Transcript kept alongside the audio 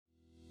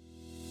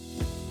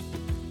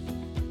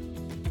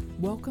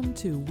Welcome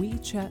to We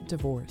Chat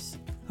Divorce,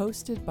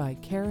 hosted by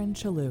Karen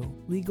Chalou,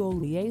 Legal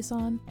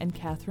Liaison, and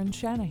Catherine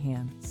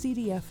Shanahan,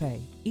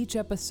 CDFA. Each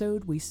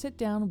episode, we sit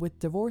down with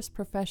divorce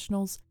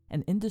professionals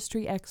and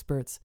industry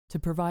experts to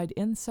provide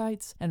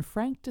insights and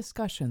frank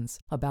discussions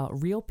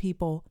about real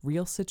people,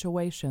 real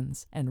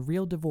situations, and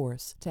real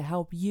divorce to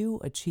help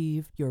you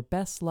achieve your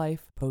best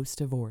life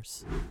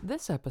post-divorce.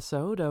 This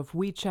episode of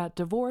We Chat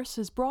Divorce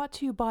is brought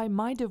to you by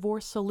My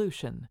Divorce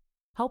Solution,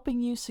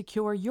 helping you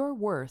secure your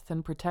worth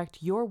and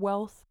protect your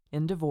wealth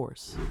in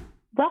divorce.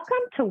 Welcome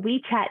to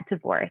We Chat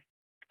Divorce.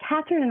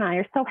 Catherine and I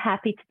are so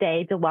happy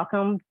today to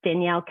welcome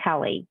Danielle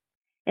Kelly.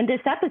 In this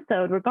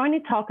episode, we're going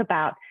to talk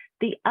about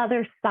the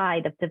other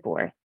side of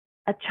divorce,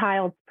 a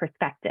child's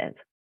perspective.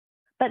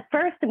 But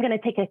first, I'm going to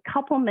take a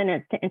couple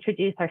minutes to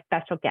introduce our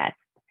special guest.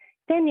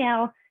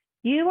 Danielle,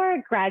 you are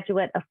a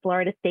graduate of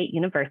Florida State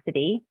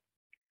University,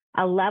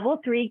 a level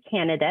 3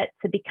 candidate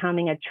to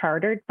becoming a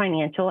chartered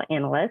financial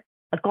analyst,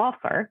 a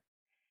golfer,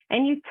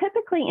 and you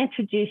typically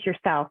introduce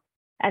yourself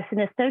as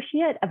an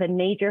associate of a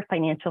major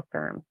financial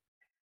firm.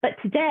 But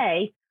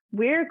today,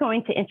 we're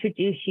going to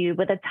introduce you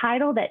with a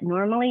title that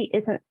normally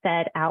isn't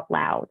said out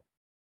loud,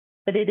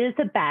 but it is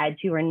a badge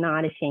you are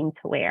not ashamed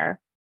to wear.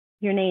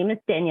 Your name is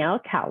Danielle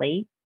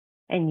Kelly,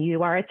 and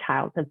you are a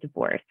child of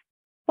divorce.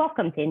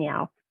 Welcome,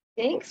 Danielle.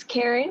 Thanks,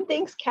 Karen.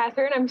 Thanks,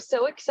 Catherine. I'm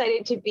so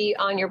excited to be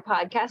on your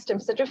podcast. I'm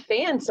such a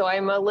fan, so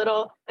I'm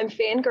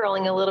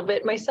fangirling a little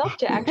bit myself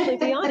to actually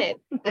be on it.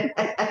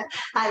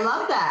 I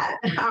love that.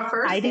 Our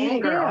first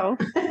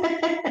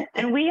fangirl.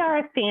 And we are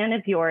a fan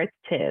of yours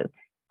too.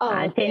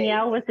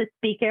 Danielle was a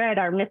speaker at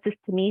our Mrs.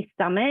 to Me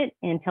Summit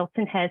in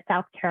Hilton Head,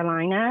 South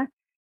Carolina.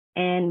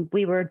 And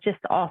we were just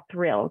all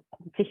thrilled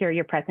to hear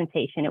your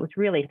presentation. It was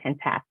really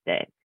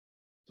fantastic.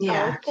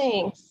 Yeah. Oh,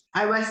 thanks.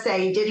 I must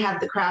say, you did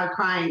have the crowd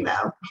crying,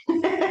 though.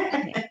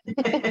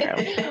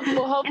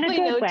 Well, hopefully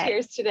no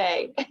tears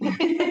today.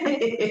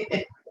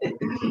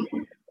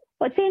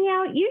 Well,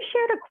 Danielle, you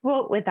shared a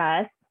quote with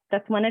us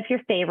that's one of your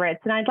favorites,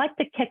 and I'd like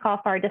to kick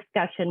off our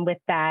discussion with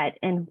that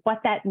and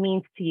what that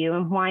means to you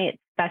and why it's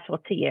special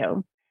to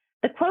you.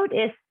 The quote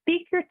is,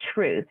 "Speak your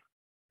truth,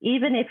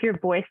 even if your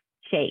voice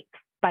shakes,"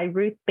 by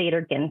Ruth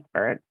Bader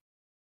Ginsburg.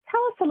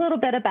 Tell us a little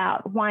bit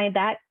about why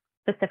that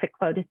specific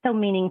quote is so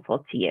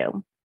meaningful to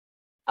you.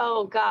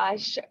 Oh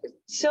gosh,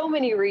 so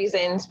many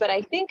reasons, but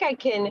I think I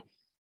can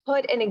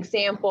put an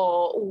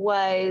example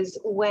was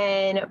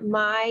when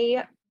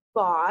my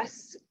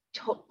boss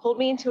pulled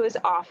me into his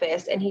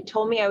office and he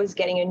told me I was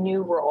getting a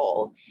new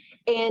role.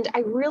 And I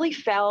really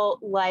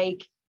felt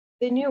like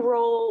the new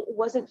role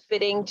wasn't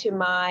fitting to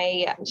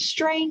my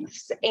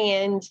strengths,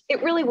 and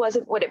it really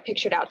wasn't what it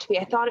pictured out to be.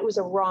 I thought it was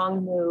a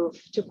wrong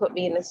move to put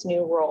me in this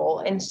new role.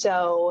 And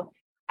so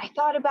I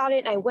thought about it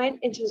and I went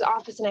into his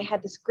office and I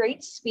had this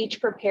great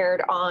speech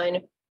prepared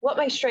on what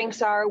my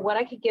strengths are, what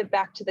I could give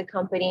back to the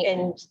company,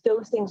 and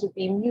those things would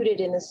be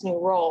muted in this new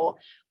role.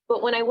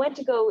 But when I went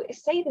to go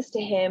say this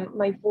to him,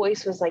 my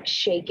voice was like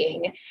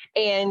shaking.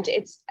 And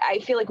I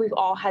feel like we've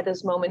all had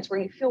those moments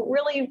where you feel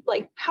really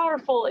like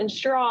powerful and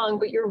strong,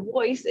 but your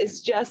voice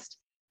is just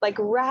like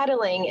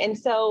rattling. And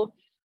so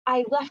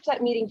I left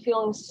that meeting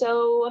feeling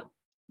so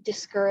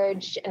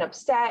discouraged and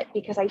upset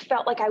because I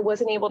felt like I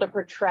wasn't able to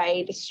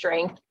portray the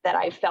strength that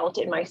I felt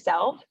in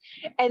myself.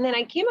 And then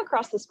I came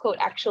across this quote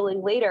actually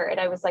later, and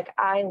I was like,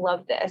 I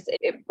love this.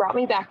 It brought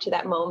me back to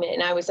that moment.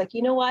 And I was like,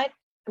 you know what?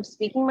 I'm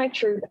speaking my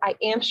truth. I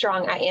am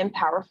strong. I am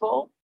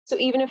powerful. So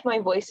even if my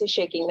voice is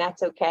shaking,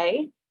 that's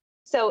okay.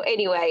 So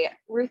anyway,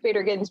 Ruth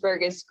Bader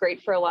Ginsburg is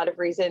great for a lot of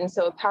reasons.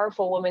 So a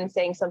powerful woman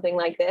saying something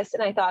like this.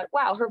 And I thought,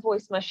 wow, her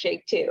voice must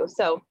shake too.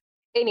 So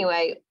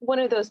anyway, one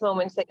of those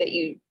moments that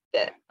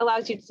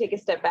allows you to take a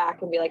step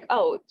back and be like,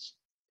 oh,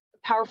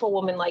 a powerful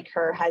woman like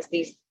her has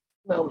these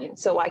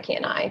moments. So why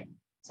can't I?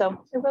 So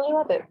I really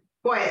love it.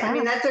 Boy, I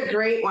mean, that's a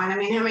great one. I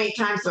mean, how many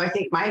times do I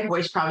think my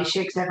voice probably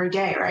shakes every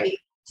day, right?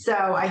 So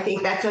I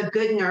think that's a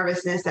good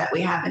nervousness that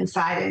we have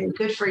inside, and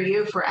good for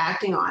you for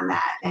acting on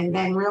that and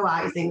then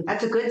realizing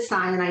that's a good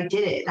sign and I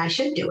did it and I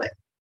should do it.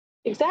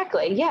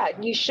 Exactly. Yeah.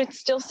 You should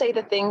still say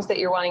the things that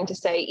you're wanting to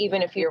say,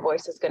 even if your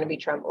voice is going to be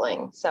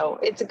trembling. So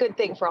it's a good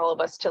thing for all of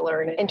us to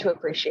learn and to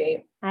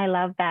appreciate. I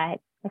love that,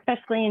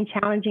 especially in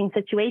challenging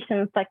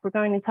situations like we're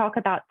going to talk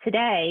about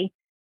today.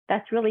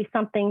 That's really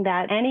something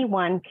that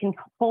anyone can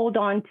hold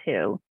on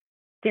to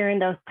during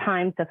those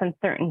times of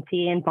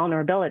uncertainty and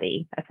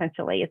vulnerability.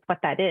 Essentially, it's what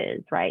that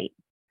is, right?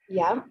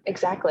 Yeah,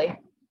 exactly.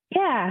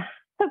 Yeah.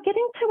 So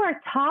getting to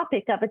our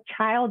topic of a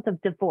child of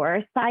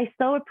divorce, I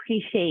so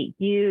appreciate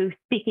you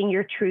speaking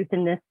your truth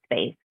in this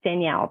space,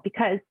 Danielle,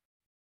 because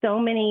so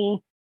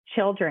many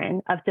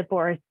children of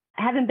divorce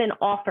haven't been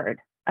offered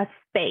a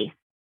space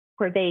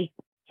where they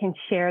can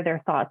share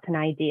their thoughts and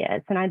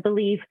ideas. And I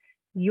believe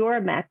your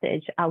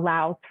message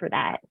allows for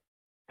that.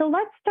 So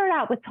let's start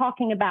out with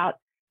talking about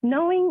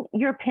knowing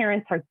your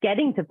parents are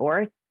getting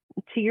divorced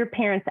to your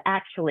parents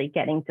actually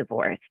getting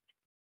divorced.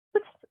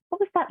 What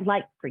was that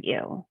like for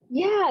you?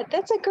 Yeah,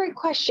 that's a great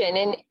question.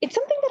 And it's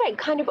something that I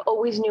kind of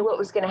always knew what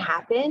was going to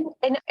happen.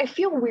 And I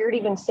feel weird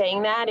even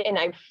saying that. And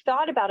I've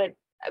thought about it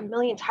a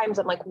million times,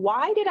 I'm like,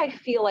 why did I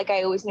feel like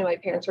I always knew my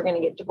parents were going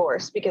to get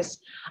divorced? Because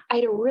I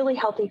had a really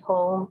healthy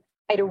home.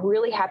 I had a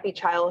really happy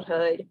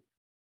childhood.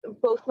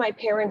 Both my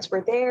parents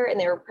were there and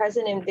they were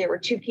present, and there were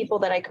two people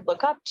that I could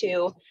look up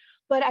to.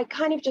 But I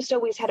kind of just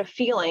always had a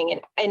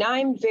feeling, and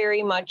I'm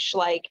very much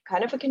like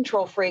kind of a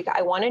control freak.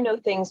 I want to know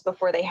things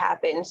before they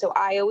happen. So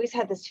I always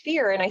had this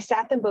fear, and I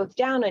sat them both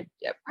down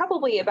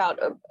probably about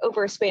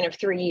over a span of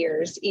 3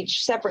 years,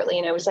 each separately.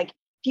 And I was like,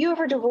 if you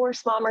ever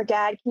divorce mom or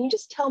dad, can you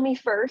just tell me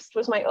first?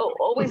 Was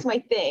always my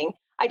thing.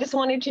 I just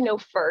wanted to know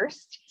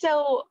first.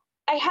 So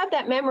I have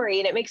that memory,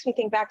 and it makes me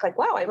think back like,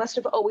 wow, I must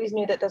have always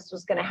knew that this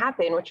was going to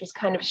happen, which was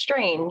kind of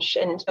strange.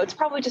 And it's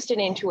probably just an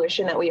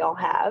intuition that we all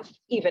have,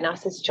 even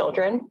us as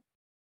children.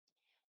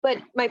 But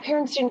my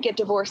parents didn't get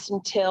divorced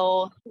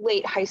until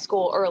late high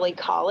school, early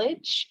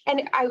college.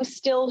 And I was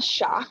still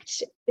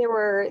shocked. There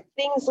were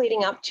things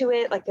leading up to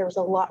it. Like there was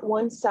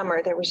one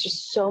summer, there was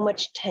just so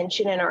much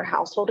tension in our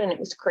household, and it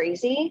was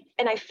crazy.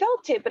 And I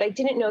felt it, but I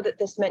didn't know that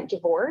this meant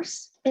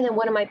divorce. And then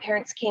one of my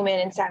parents came in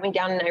and sat me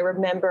down, and I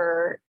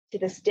remember to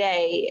this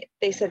day,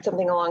 they said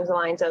something along the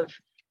lines of,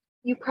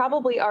 you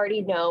probably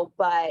already know,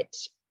 but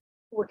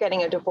we're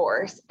getting a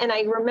divorce. And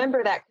I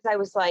remember that because I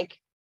was like,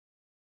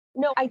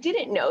 no, I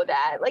didn't know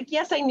that. Like,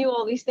 yes, I knew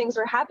all these things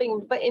were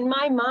happening, but in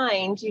my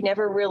mind, you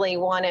never really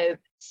want to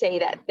say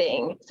that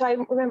thing. So I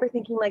remember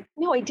thinking like,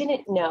 no, I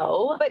didn't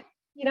know, but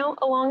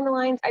along the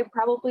lines, I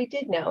probably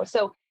did know.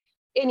 So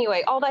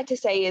anyway, all that to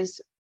say is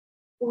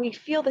we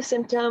feel the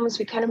symptoms,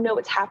 we kind of know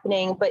what's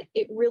happening, but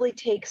it really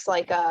takes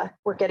like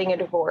we're getting a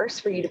divorce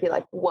for you to be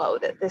like, whoa,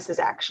 that this is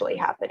actually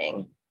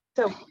happening.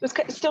 So it was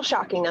still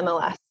shocking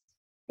nonetheless.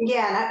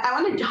 Yeah, and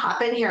I wanted to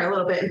hop in here a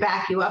little bit and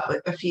back you up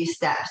with a few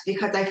steps,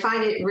 because I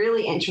find it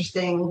really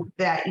interesting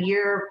that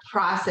your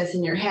process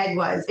in your head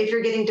was, if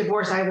you're getting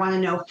divorced, I want to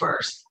know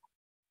first.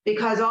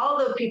 Because all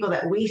the people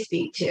that we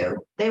speak to,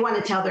 they want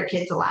to tell their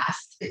kids the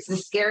last. It's the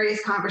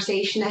scariest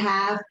conversation to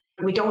have.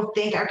 We don't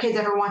think our kids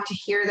ever want to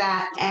hear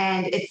that.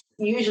 And it's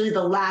usually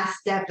the last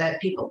step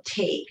that people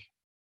take.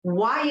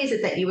 Why is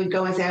it that you would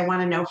go and say, I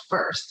want to know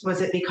first?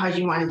 Was it because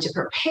you wanted to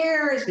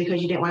prepare? Is it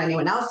because you didn't want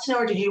anyone else to know?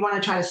 Or did you want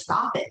to try to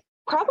stop it?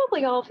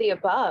 Probably all of the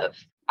above.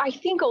 I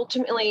think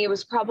ultimately it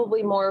was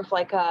probably more of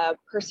like a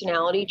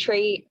personality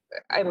trait.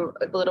 I'm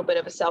a little bit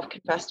of a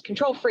self-confessed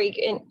control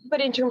freak. But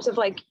in terms of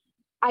like,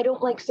 I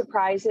don't like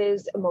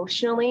surprises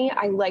emotionally.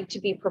 I like to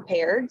be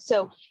prepared.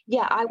 So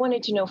yeah, I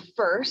wanted to know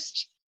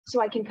first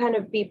so I can kind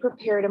of be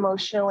prepared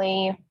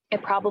emotionally. I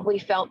probably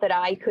felt that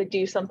I could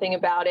do something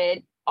about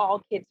it.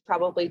 All kids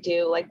probably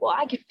do. Like, well,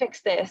 I could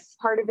fix this.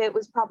 Part of it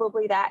was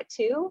probably that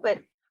too. But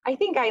I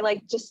think I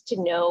like just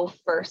to know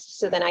first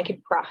so then I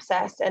can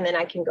process and then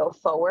I can go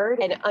forward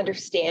and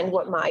understand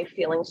what my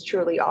feelings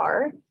truly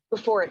are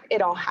before it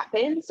all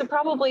happens. So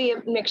probably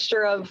a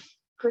mixture of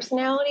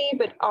personality,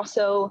 but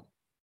also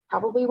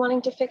probably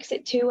wanting to fix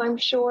it too, I'm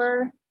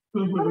sure.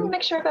 Probably a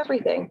mixture of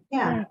everything.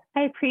 Yeah,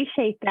 I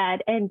appreciate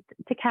that. And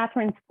to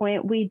Catherine's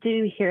point, we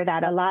do hear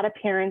that. A lot of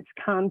parents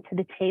come to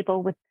the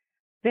table with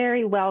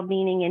very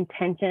well-meaning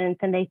intentions,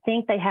 and they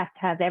think they have to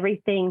have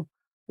everything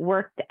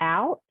worked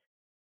out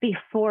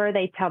before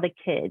they tell the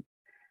kids.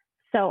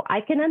 So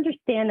I can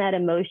understand that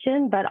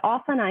emotion, but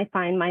often I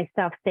find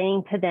myself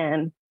saying to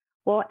them,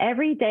 well,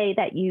 every day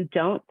that you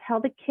don't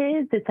tell the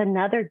kids, it's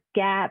another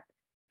gap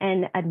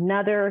and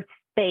another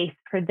space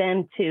for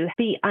them to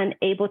be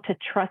unable to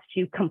trust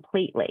you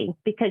completely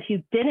because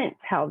you didn't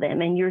tell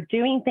them and you're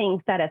doing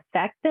things that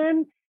affect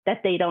them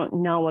that they don't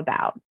know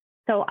about.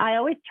 So I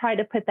always try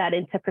to put that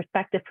into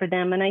perspective for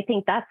them. And I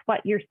think that's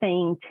what you're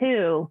saying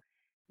too,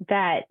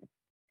 that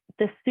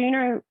the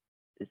sooner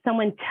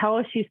someone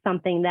tells you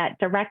something that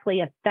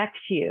directly affects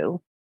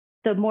you,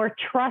 the more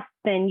trust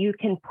then you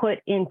can put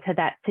into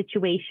that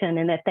situation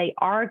and that they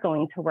are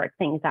going to work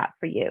things out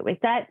for you. Is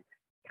that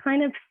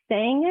kind of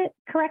saying it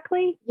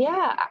correctly?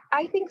 Yeah,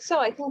 I think so.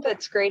 I think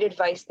that's great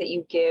advice that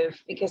you give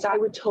because I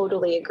would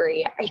totally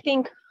agree. I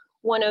think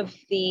one of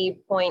the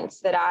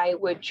points that I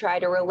would try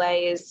to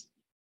relay is,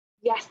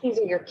 yes, these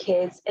are your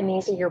kids and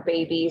these are your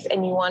babies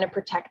and you want to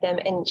protect them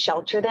and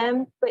shelter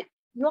them, but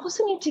you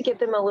also need to give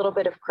them a little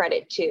bit of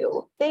credit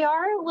too. They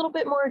are a little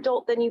bit more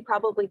adult than you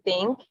probably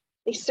think.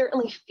 They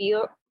certainly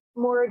feel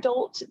more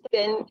adult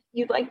than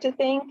you'd like to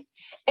think.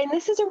 And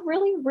this is a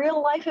really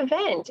real life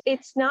event.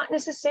 It's not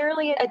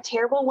necessarily a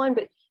terrible one,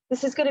 but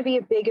this is going to be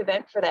a big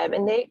event for them.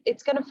 And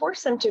it's going to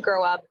force them to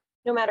grow up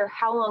no matter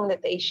how long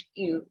that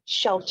you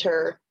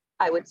shelter,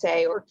 I would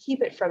say, or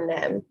keep it from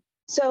them.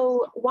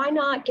 So why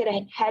not get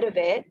ahead of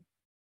it?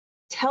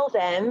 Tell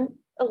them,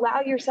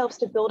 allow yourselves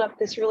to build up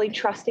this really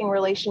trusting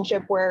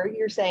relationship where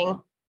you're saying,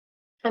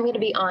 I'm going to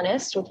be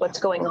honest with what's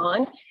going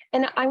on.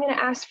 And I'm going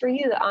to ask for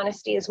you the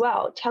honesty as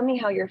well. Tell me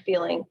how you're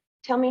feeling.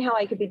 Tell me how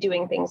I could be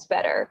doing things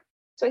better.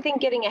 So I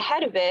think getting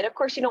ahead of it, of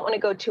course, you don't want to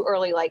go too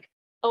early, like,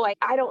 oh,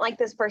 I don't like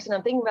this person.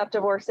 I'm thinking about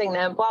divorcing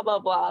them, blah, blah,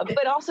 blah.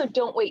 But also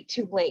don't wait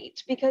too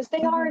late because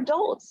they are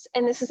adults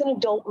and this is an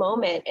adult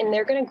moment and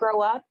they're going to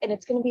grow up and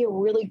it's going to be a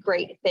really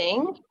great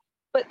thing.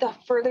 but the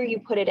further you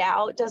put it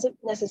out doesn't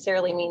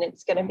necessarily mean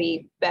it's going to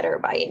be better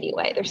by any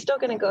way. They're still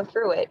going to go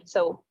through it.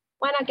 So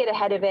why not get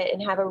ahead of it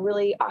and have a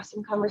really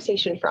awesome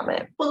conversation from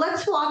it? Well,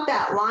 let's walk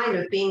that line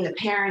of being the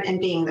parent and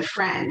being the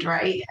friend,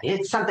 right?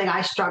 It's something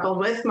I struggled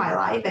with my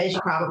life, as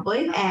you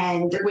probably.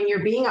 And when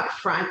you're being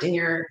upfront and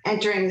you're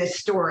entering this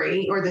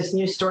story or this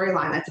new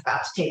storyline that's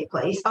about to take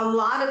place, a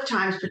lot of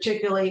times,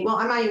 particularly, well,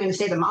 I'm not even going to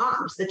say the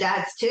moms, the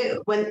dads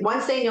too.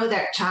 Once they know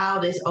that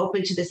child is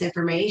open to this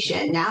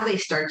information, now they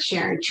start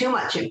sharing too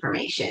much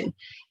information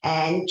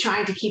and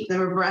trying to keep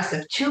them abreast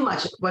of too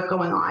much of what's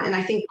going on. And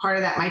I think part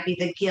of that might be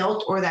the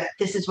guilt, or that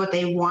this is what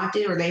they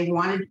wanted, or they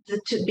wanted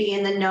to be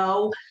in the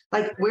know.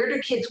 Like, where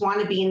do kids want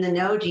to be in the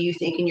know, do you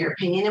think, in your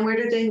opinion? And where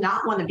do they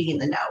not want to be in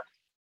the know?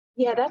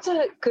 Yeah, that's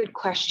a good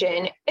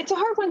question. It's a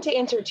hard one to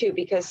answer too,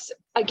 because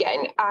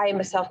again, I am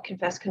a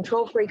self-confessed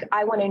control freak.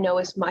 I want to know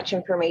as much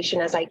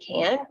information as I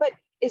can, but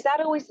is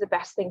that always the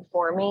best thing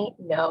for me?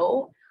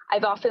 No.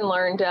 I've often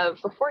learned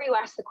before you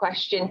ask the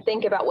question,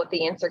 think about what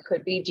the answer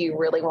could be. Do you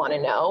really want to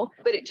know?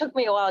 But it took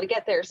me a while to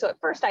get there. So at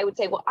first I would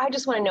say, well, I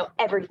just want to know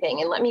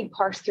everything and let me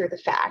parse through the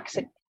facts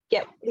and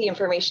get the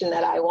information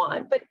that I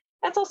want. But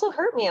that's also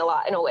hurt me a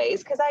lot in a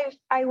ways, because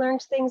I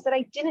learned things that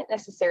I didn't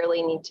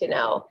necessarily need to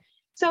know.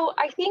 So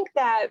I think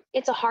that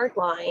it's a hard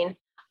line.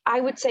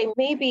 I would say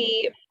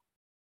maybe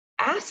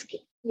ask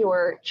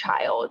your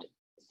child,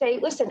 say,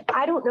 listen,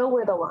 I don't know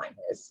where the line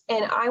is,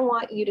 and I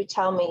want you to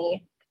tell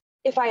me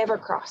if I ever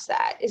cross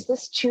that. Is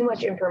this too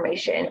much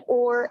information?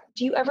 Or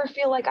do you ever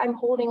feel like I'm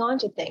holding on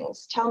to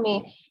things? Tell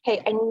me,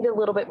 hey, I need a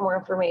little bit more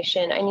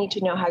information. I need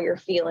to know how you're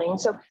feeling.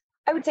 So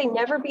I would say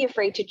never be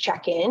afraid to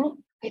check in.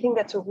 I think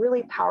that's a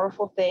really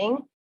powerful thing,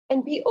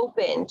 and be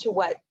open to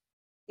what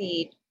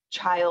the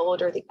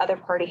child or the other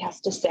party has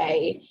to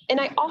say.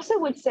 And I also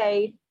would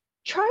say,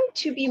 try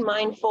to be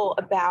mindful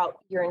about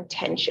your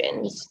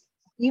intentions.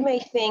 You may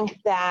think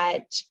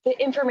that the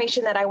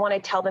information that I want to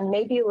tell them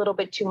may be a little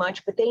bit too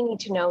much, but they need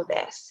to know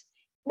this.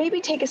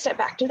 Maybe take a step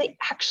back. Do they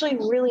actually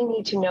really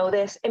need to know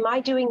this? Am I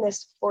doing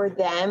this for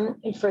them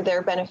and for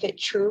their benefit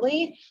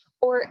truly?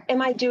 Or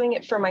am I doing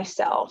it for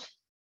myself?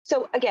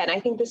 So again, I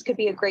think this could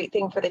be a great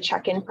thing for the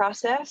check-in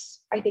process.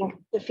 I think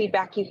the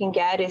feedback you can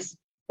get is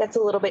that's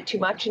a little bit too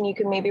much, and you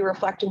can maybe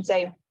reflect and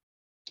say,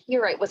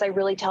 you're right, was I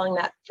really telling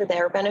that for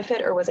their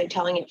benefit, or was I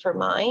telling it for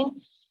mine?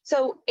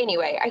 So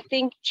anyway, I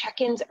think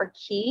check-ins are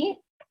key.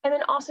 And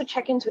then also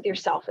check-ins with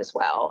yourself as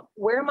well.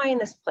 Where am I in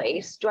this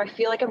place? Do I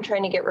feel like I'm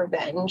trying to get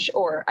revenge,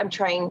 or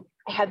I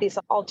have this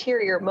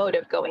ulterior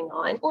motive going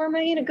on? Or am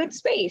I in a good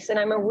space and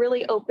I'm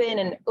really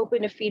open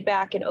to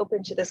feedback and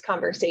open to this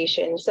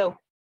conversation? So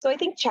I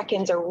think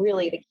check-ins are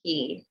really the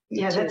key.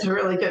 Yeah, that's a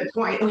really good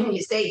point. When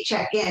you say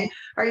check-in,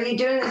 are you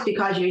doing this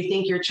because you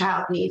think your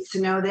child needs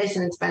to know this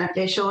and it's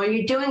beneficial? Or are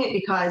you doing it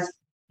because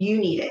you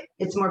need it?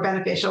 It's more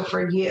beneficial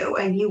for you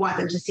and you want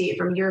them to see it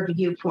from your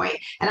viewpoint.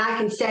 And I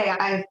can say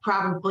I've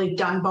probably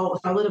done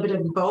both, a little bit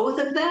of both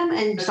of them.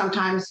 And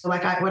sometimes,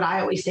 what I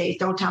always say is,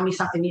 don't tell me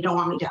something you don't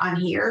want me to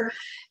unhear.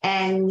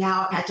 And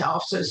now I've had to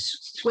also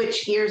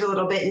switch gears a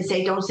little bit and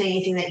say, don't say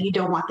anything that you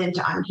don't want them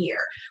to unhear,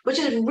 which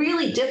is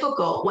really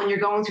difficult when you're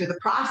going through the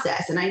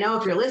process. And I know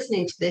if you're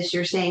listening to this,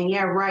 you're saying,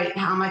 yeah, right,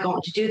 how am I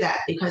going to do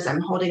that? Because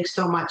I'm holding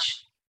so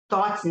much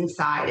thoughts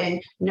inside,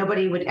 and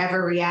nobody would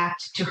ever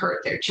react to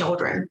hurt their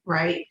children,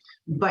 right?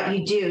 But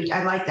you do.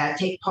 I like that.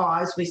 Take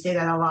pause. We say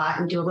that a lot,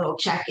 and do a little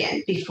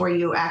check-in before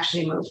you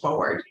actually move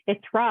forward.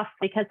 It's rough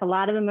because a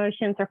lot of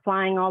emotions are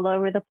flying all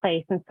over the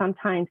place, and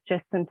sometimes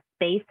just some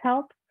space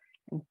helps,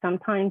 and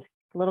sometimes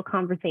a little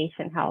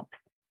conversation helps.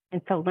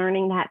 And so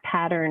learning that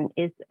pattern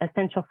is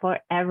essential for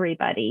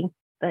everybody,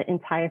 the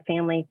entire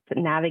family,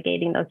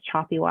 navigating those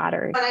choppy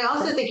waters. But I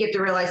also think you have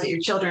to realize that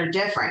your children are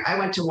different. I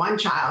went to one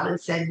child and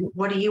said,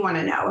 what do you want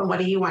to know? And what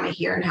do you want to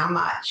hear, and how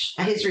much?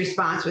 And his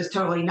response was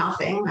totally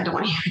nothing. I don't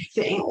want to hear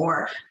anything.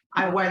 Or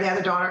where the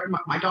other daughter,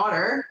 my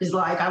daughter, is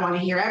like, I want to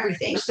hear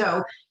everything.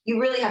 So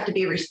you really have to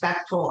be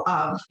respectful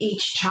of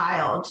each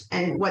child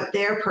and what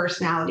their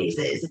personalities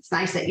is. It's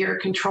nice that you're a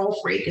control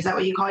freak. Is that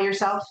what you call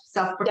yourself?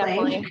 Self-proclaimed?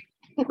 Definitely.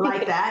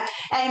 Like that.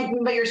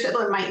 But your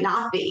sibling might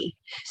not be.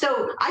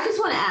 So I just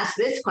want to ask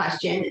this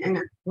question. And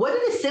what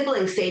do the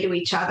siblings say to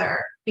each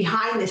other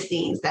behind the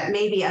scenes that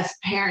maybe us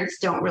parents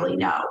don't really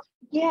know?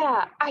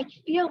 Yeah, I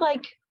feel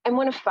like I'm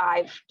one of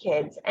 5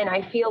 kids, and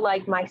I feel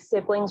like my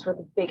siblings were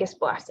the biggest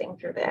blessing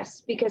through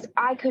this, because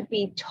I could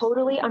be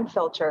totally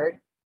unfiltered,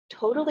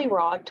 totally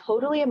raw,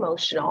 totally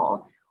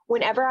emotional.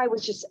 Whenever I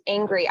was just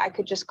angry, I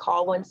could just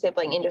call one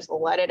sibling and just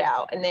let it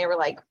out. And they were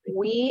like,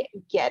 we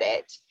get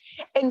it.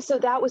 And so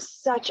that was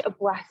such a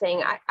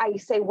blessing. I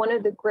say one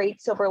of the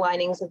great silver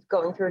linings of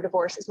going through a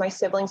divorce is my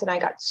siblings and I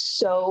got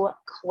so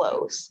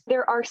close.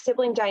 There are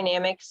sibling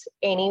dynamics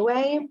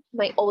anyway.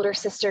 My older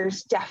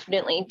sisters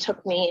definitely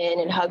took me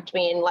in and hugged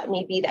me and let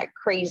me be that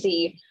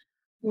crazy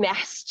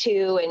mess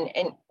too,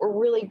 and were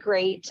really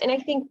great. And I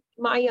think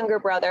my younger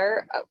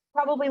brother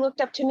probably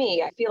looked up to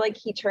me. I feel like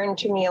he turned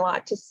to me a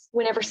lot to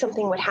whenever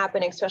something would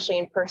happen, especially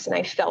in person,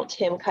 I felt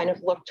him kind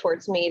of look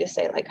towards me to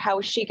say, like, how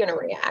is she going to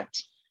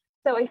react?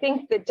 So I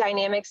think the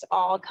dynamics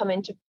all come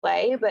into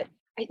play, but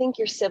I think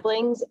your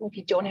siblings, if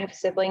you don't have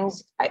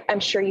siblings, I'm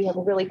sure you have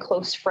really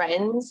close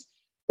friends.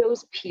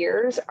 Those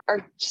peers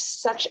are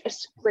such a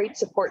great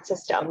support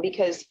system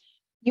because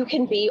you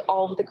can be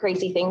all of the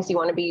crazy things you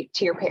want to be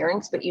to your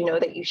parents, but you know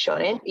that you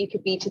shouldn't. You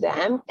could be to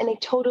them and they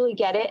totally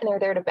get it and they're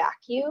there to back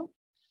you.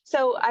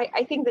 So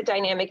I think the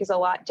dynamic is a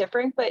lot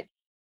different, but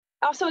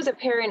also as a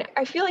parent,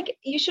 I feel like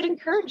you should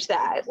encourage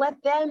that.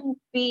 Let them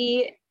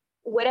be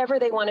whatever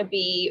they want to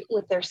be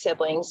with their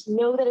siblings.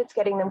 Know that it's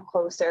getting them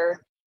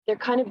closer. They're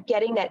kind of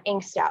getting that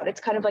angst out. It's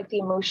kind of like the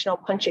emotional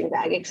punching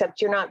bag,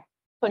 except you're not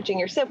punching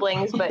your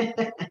siblings, but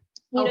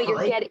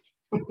you're getting,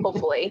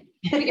 hopefully,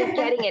 but you're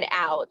getting it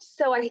out.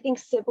 So I think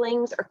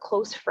siblings are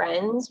close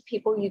friends,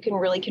 people you can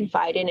really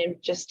confide in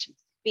and just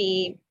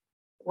be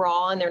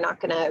raw, and they're not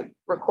going to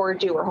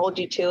record you or hold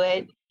you to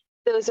it.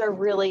 Those are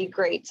really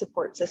great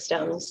support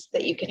systems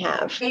that you can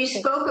have. You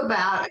spoke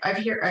about, I've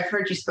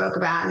heard you spoke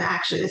about, and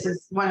actually this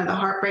is one of the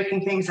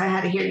heartbreaking things I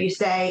had to hear you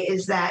say,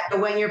 is that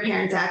when your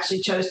parents actually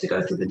chose to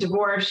go through the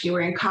divorce, you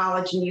were in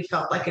college and you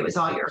felt like it was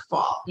all your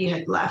fault. You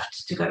had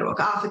left to go to a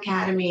golf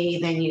academy,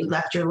 then you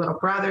left your little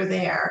brother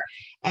there,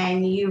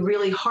 and you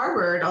really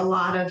harbored a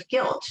lot of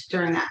guilt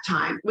during that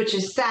time, which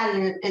is sad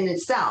in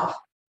itself,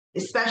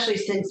 especially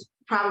since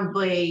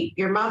probably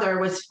your mother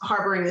was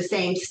harboring the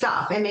same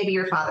stuff, and maybe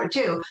your father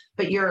too,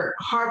 but you're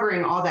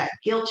harboring all that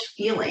guilt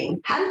feeling.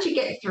 How did you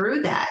get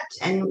through that?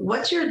 And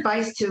what's your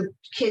advice to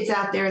kids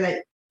out there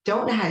that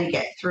don't know how to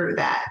get through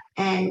that?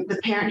 And the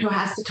parent who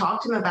has to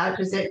talk to them about it,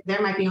 because they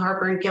might be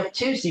harboring guilt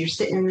too. So you're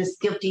sitting in this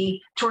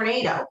guilty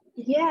tornado.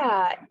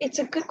 Yeah, it's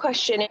a good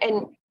question.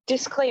 And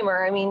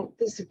disclaimer, I mean,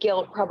 this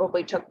guilt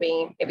probably took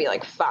me maybe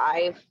like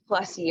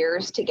 5+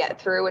 years to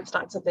get through. It's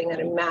not something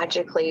that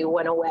magically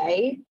went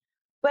away.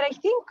 But I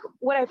think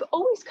what I've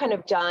always kind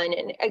of done,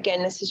 and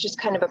again, this is just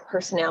kind of a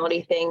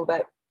personality thing,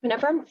 but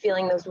whenever I'm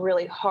feeling those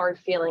really hard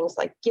feelings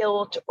like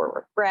guilt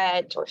or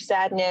regret or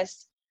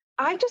sadness,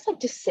 I just like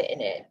to sit in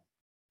it.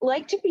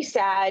 Like to be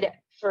sad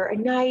for a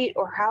night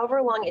or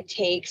however long it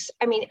takes.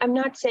 I mean, I'm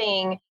not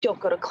saying don't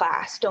go to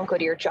class, don't go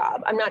to your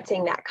job. I'm not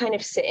saying that, kind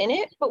of sit in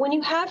it. But when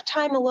you have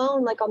time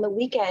alone, like on the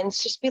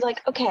weekends, just be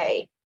like,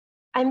 okay,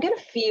 I'm going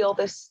to feel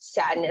this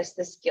sadness,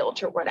 this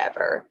guilt or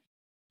whatever.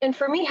 And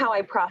for me, how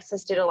I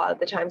processed it a lot of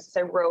the times is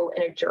I wrote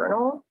in a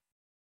journal.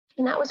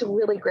 And that was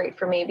really great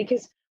for me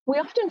because we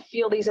often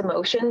feel these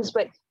emotions,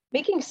 but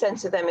making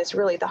sense of them is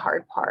really the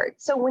hard part.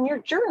 So when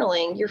you're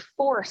journaling, you're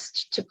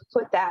forced to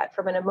put that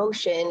from an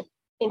emotion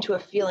into a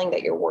feeling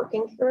that you're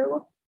working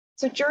through.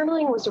 So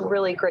journaling was a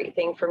really great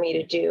thing for me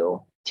to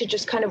do, to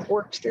just kind of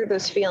work through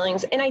those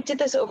feelings. And I did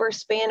this over a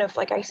span of,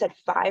 like I said,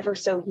 5 or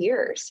so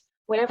years.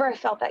 Whenever I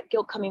felt that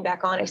guilt coming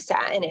back on, I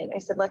sat in it. I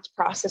said, let's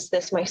process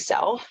this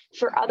myself.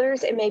 For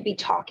others, it may be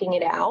talking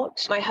it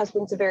out. My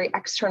husband's a very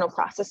external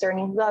processor and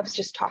he loves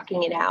just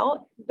talking it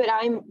out, but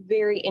I'm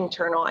very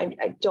internal.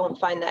 I don't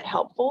find that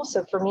helpful.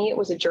 So for me, it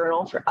was a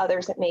journal. For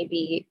others, it may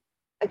be,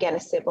 again, a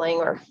sibling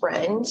or a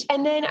friend.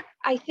 And then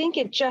I think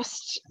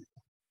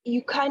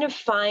you kind of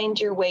find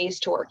your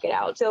ways to work it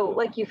out. So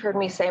like you've heard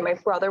me say, my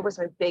brother was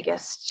my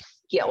biggest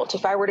guilt.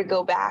 If I were to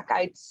go back,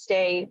 I'd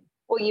stay,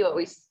 well, you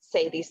always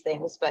say these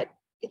things, but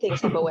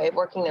things have a way of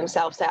working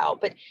themselves out.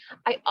 But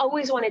I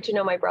always wanted to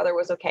know my brother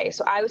was okay.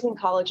 So I was in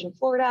college in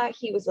Florida.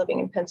 He was living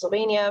in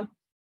Pennsylvania.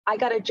 I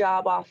got a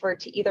job offer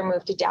to either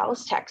move to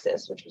Dallas,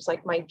 Texas, which was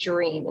like my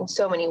dream in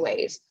so many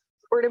ways,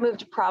 or to move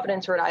to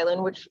Providence, Rhode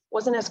Island, which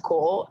wasn't as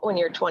cool when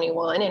you're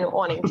 21 and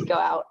wanting to go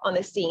out on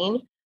the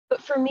scene.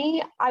 But for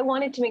me, I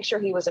wanted to make sure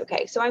he was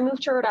okay. So I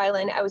moved to Rhode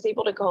Island. I was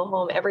able to go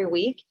home every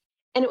week.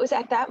 And it was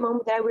at that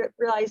moment that I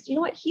realized, you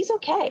know what, he's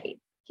okay.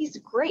 He's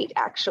great,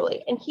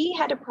 actually. And he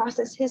had to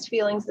process his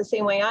feelings the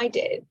same way I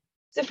did.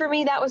 So for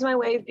me, that was my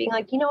way of being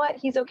like, you know what,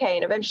 he's okay.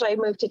 And eventually I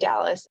moved to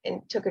Dallas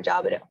and took a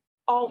job and it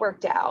all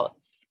worked out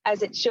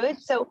as it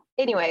should. So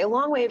anyway, a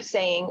long way of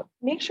saying,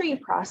 make sure you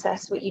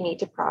process what you need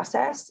to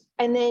process.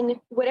 And then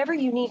whatever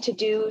you need to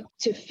do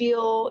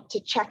to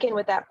check in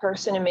with that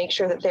person and make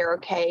sure that they're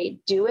okay,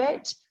 do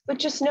it. But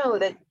just know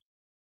that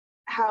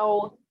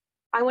how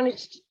I wanted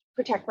to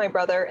protect my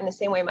brother in the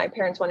same way my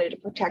parents wanted to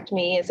protect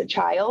me as a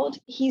child.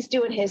 He's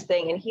doing his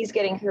thing and he's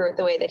getting through it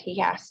the way that he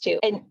has to.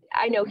 And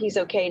I know he's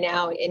okay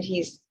now and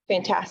he's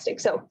fantastic.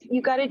 So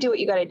you got to do what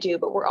you got to do,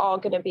 but we're all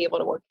going to be able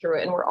to work through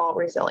it and we're all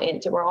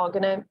resilient and we're all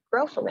going to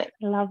grow from it.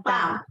 I love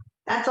that. Wow,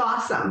 that's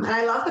awesome. And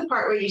I love the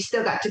part where you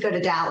still got to go to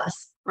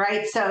Dallas.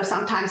 Right. So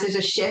sometimes there's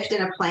a shift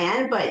in a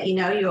plan, but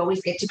you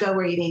always get to go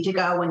where you need to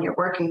go when you're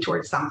working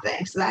towards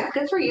something. So that's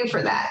good for you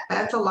for that.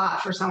 That's a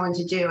lot for someone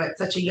to do at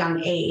such a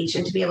young age,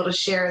 and to be able to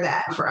share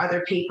that for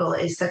other people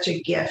is such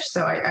a gift.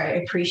 So I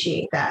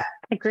appreciate that.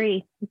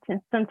 Agree.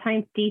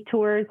 Sometimes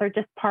detours are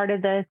just part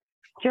of the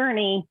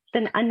journey,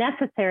 the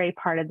unnecessary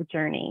part of the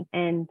journey,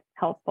 and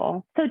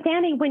helpful. So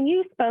Danny, when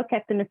you spoke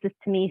at the Mrs.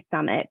 To Me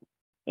Summit,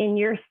 in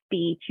your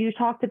speech, you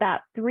talked about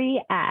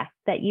 3 asks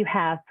that you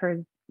have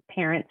for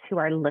parents who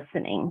are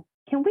listening.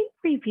 Can we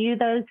review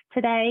those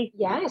today?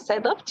 Yes,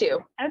 I'd love to.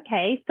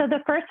 Okay, so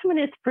the first one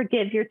is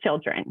forgive your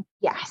children.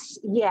 Yes.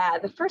 Yeah.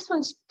 The first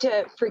one's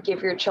to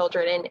forgive your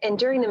children. And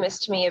during the Miss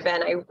to Me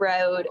event, I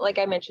wrote, like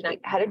I mentioned, I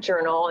had a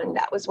journal, and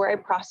that was where I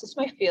processed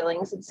my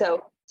feelings. And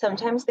so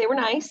sometimes they were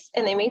nice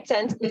and they made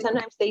sense, and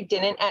sometimes they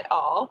didn't at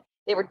all.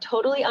 They were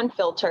totally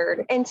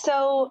unfiltered. And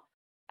so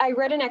I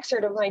read an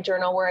excerpt of my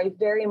journal where I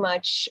very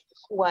much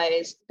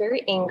was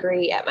very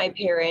angry at my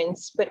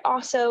parents, but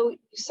also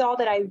saw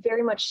that I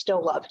very much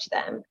still loved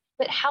them.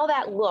 But how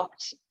that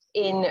looked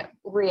in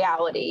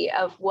reality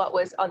of what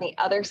was on the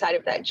other side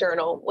of that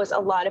journal was a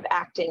lot of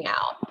acting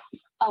out,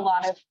 a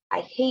lot of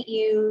I hate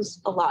yous,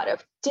 a lot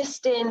of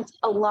distance,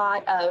 a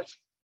lot of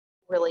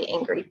really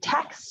angry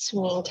texts,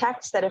 mean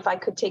texts that if I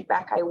could take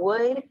back, I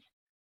would.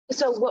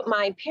 So what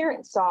my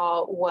parents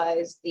saw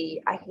was the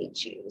I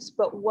hate yous,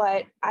 but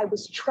what I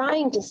was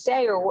trying to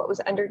say, or what was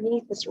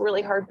underneath this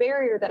really hard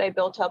barrier that I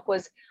built up,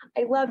 was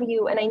I love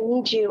you and I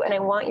need you and I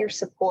want your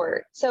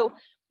support. So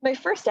my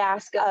first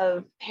ask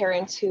of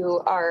parents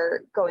who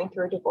are going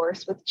through a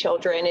divorce with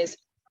children is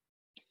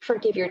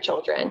forgive your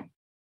children.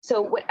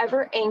 So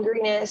whatever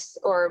angriness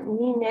or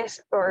meanness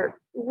or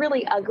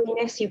really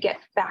ugliness you get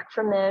back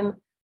from them,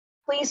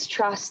 please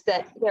trust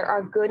that there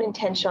are good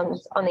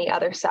intentions on the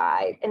other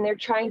side, and they're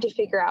trying to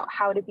figure out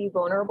how to be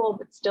vulnerable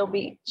but still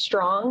be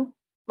strong,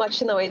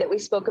 much in the way that we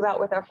spoke about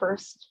with our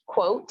first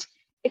quote.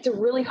 It's a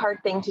really hard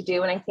thing to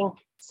do, and I think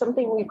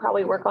something we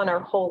probably work on our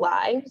whole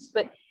lives,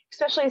 but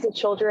especially as a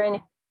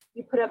children,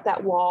 you put up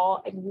that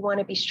wall and you want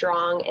to be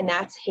strong, and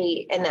that's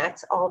hate and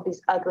that's all of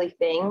these ugly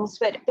things,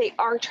 but they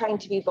are trying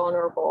to be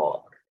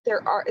vulnerable.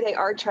 They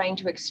are trying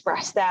to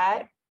express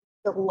that,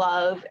 the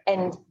love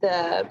and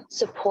the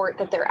support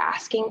that they're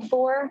asking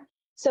for.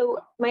 So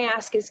my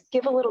ask is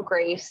give a little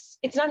grace.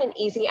 It's not an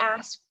easy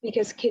ask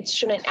because kids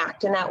shouldn't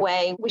act in that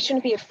way. We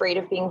shouldn't be afraid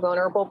of being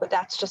vulnerable, but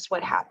that's just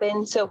what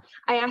happened. So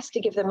I ask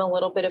to give them a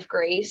little bit of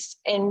grace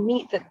and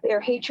meet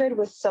their hatred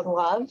with some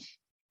love.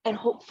 And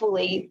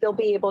hopefully they'll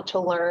be able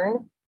to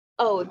learn,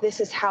 oh, this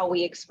is how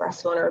we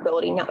express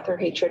vulnerability, not through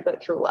hatred,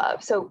 but through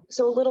love. So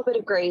a little bit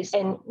of grace,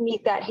 and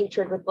meet that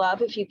hatred with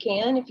love if you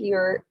can, if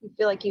you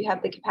feel like you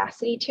have the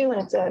capacity to,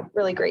 and it's a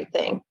really great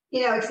thing.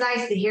 It's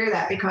nice to hear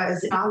that,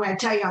 because I'm going to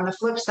tell you on the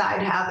flip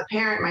side how the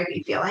parent might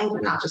be feeling,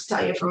 but not just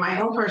tell you from my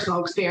own personal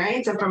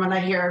experience and from what I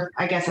hear,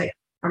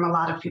 from a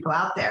lot of people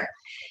out there,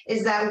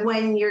 is that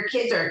when your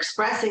kids are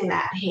expressing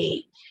that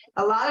hate,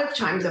 a lot of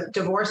times a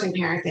divorcing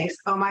parent thinks,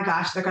 oh my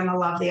gosh, they're going to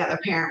love the other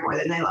parent more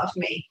than they love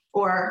me.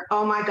 Or,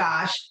 oh my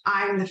gosh,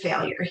 I'm the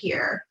failure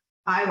here.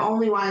 I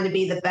only wanted to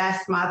be the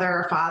best mother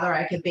or father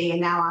I could be,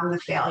 and now I'm the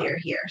failure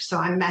here. So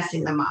I'm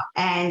messing them up.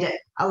 And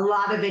a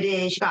lot of it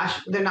is,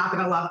 gosh, they're not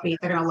going to love me.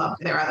 They're going to love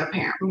their other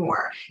parent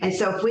more. And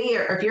so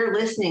if you're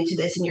listening to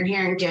this and you're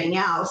hearing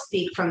Danielle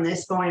speak from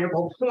this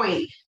vulnerable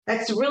point,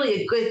 that's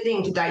really a good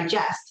thing to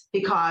digest,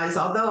 because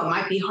although it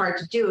might be hard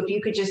to do, if you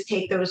could just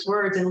take those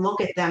words and look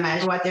at them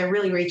as what they're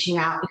really reaching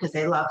out because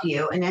they love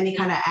you, and any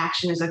kind of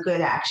action is a good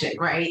action,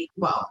 right?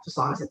 Well, as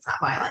long as it's not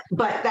violent,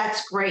 but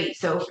that's great.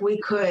 So if we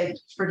could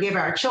forgive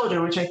our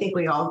children, which I think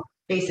we all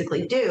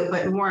basically do,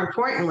 but more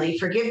importantly,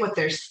 forgive what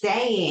they're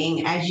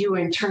saying as you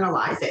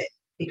internalize it,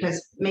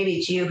 because maybe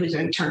it's you who's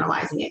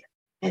internalizing it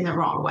in the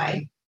wrong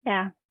way.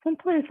 Yeah.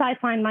 Sometimes I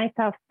find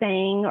myself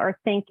saying or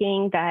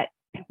thinking that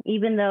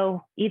even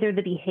though either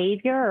the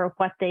behavior or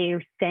what they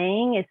are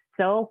saying is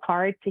so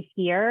hard to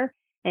hear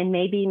and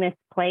maybe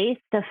misplaced,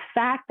 the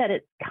fact that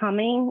it's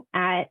coming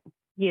at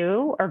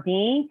you or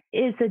me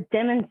is a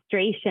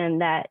demonstration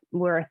that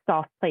we're a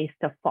soft place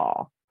to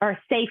fall, or a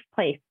safe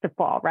place to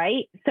fall,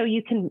 right? So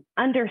you can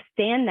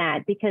understand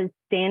that, because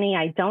Danny,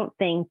 I don't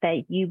think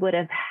that you would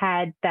have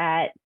had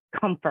that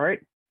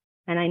comfort,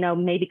 and I know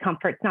maybe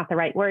comfort's not the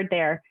right word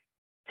there,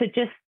 to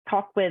just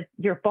talk with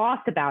your boss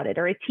about it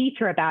or a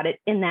teacher about it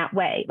in that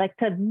way, like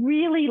to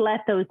really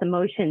let those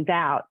emotions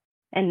out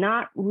and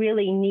not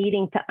really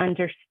needing to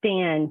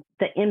understand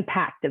the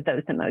impact of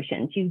those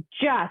emotions. You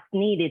just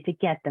needed to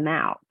get them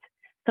out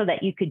so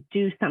that you could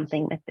do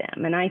something with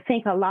them. And I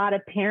think a lot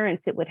of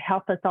parents, it would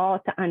help us all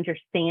to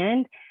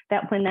understand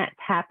that when that's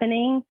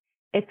happening,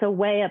 it's a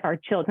way of our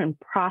children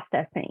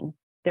processing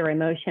their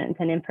emotions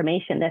and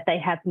information that they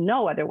have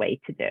no other way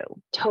to do.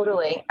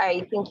 Totally.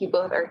 I think you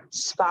both are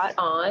spot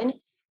on.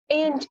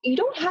 And you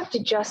don't have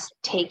to just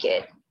take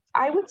it.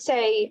 I would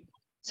say,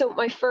 so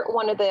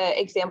one of the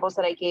examples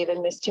that I gave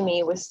in Miss to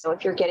Me was, so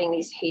if you're getting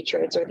these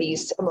hatreds or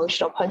these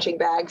emotional punching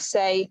bags,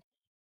 say,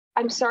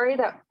 I'm sorry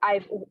that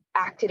I've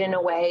acted in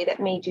a way that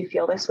made you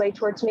feel this way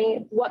towards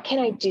me. What can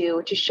I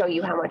do to show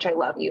you how much I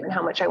love you and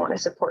how much I want to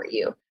support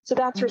you? So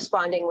that's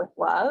responding with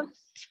love.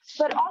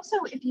 But also,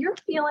 if you're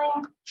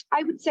feeling,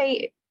 I would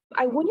say,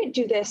 I wouldn't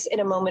do this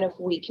in a moment of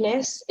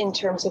weakness in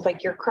terms of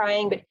like you're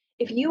crying, but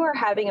if you are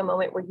having a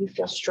moment where you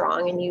feel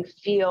strong and you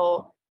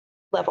feel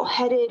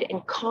level-headed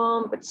and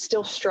calm, but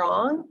still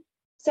strong,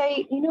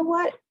 say, you know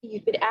what,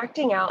 you've been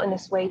acting out in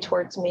this way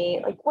towards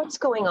me. Like, what's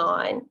going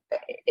on?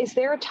 Is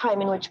there a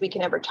time in which we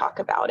can ever talk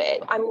about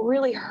it? I'm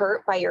really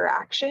hurt by your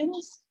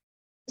actions.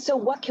 So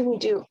what can we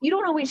do? You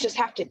don't always just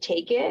have to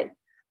take it,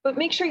 but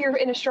make sure you're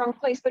in a strong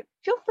place. But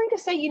feel free to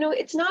say,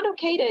 it's not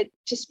okay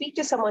to speak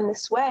to someone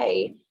this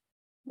way.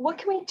 What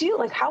can we do?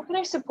 Like, how can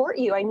I support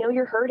you? I know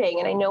you're hurting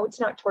and I know it's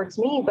not towards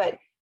me, but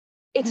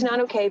it's not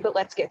okay, but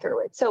let's get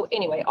through it. So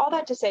anyway, all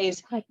that to say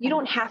is you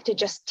don't have to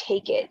just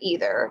take it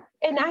either.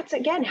 And that's,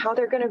 again, how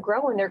they're going to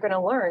grow and they're going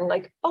to learn.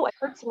 Like, oh, I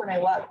hurt someone I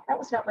love. That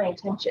was not my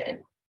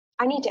intention.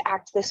 I need to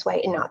act this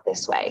way and not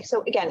this way.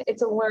 So again,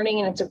 it's a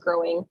learning and it's a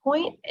growing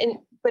point,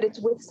 but it's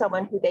with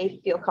someone who they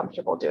feel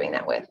comfortable doing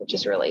that with, which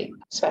is really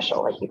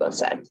special, like you both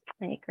said.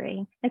 I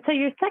agree. And so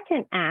your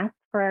second ask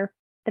for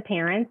the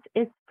parents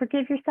is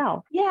forgive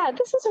yourself. Yeah,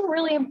 this is a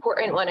really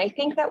important one. I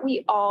think that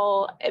we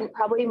all, and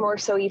probably more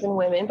so even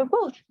women, but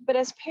both, but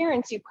as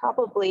parents, you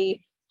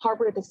probably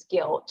harbor this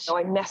guilt.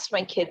 I messed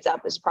my kids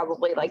up is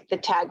probably like the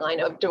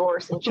tagline of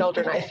Divorce and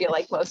Children, I feel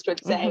like most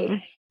would say. Mm-hmm.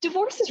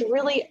 Divorce is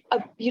really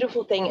a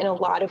beautiful thing in a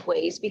lot of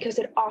ways because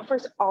it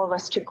offers all of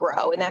us to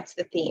grow. And that's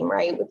the theme,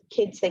 right? With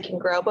kids, they can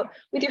grow, but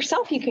with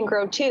yourself, you can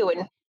grow too.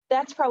 And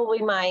that's probably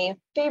my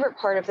favorite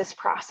part of this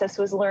process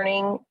was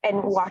learning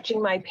and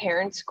watching my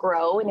parents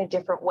grow in a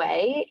different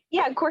way.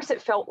 Yeah, of course,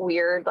 it felt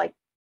weird. Like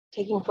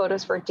taking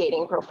photos for a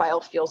dating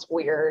profile feels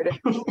weird.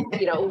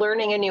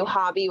 Learning a new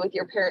hobby with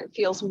your parent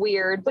feels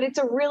weird, but it's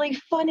a really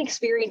fun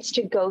experience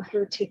to go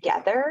through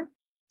together.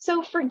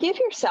 So forgive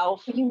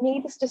yourself. You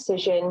made this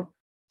decision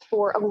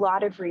for a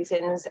lot of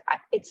reasons.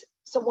 It's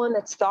someone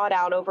that's thought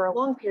out over a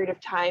long period of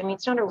time.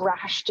 It's not a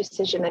rash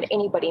decision that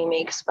anybody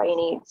makes by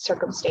any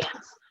circumstance.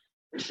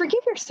 Forgive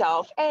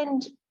yourself.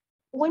 And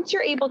once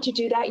you're able to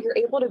do that, you're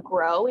able to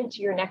grow into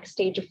your next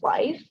stage of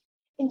life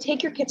and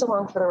take your kids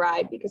along for the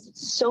ride because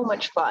it's so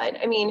much fun.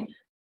 I mean,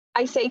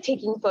 I say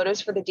taking photos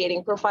for the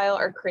dating profile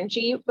are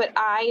cringy, but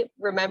I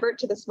remember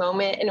to this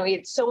moment and we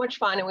had so much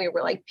fun and we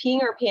were like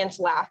peeing our pants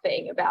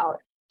laughing about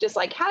just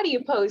like, how do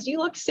you pose? You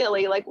look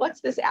silly. Like,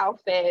 what's this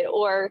outfit?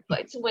 Or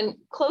it's when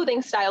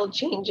clothing style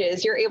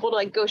changes, you're able to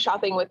like go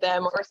shopping with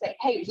them or say,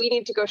 hey, we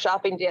need to go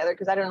shopping together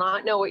because I do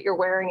not know what you're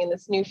wearing in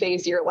this new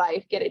phase of your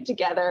life. Get it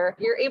together.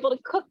 You're able to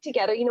cook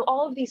together.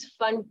 All of these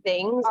fun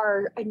things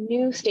are a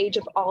new stage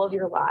of all of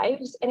your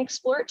lives and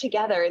explore it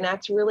together. And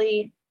that's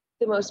really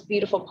the most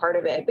beautiful part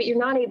of it. But you're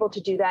not able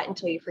to do that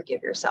until you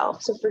forgive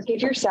yourself. So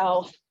forgive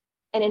yourself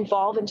and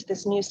involve into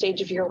this new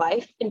stage of your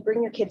life and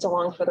bring your kids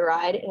along for the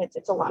ride. And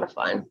it's a lot of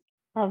fun.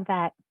 Love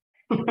that.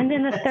 And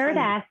then the third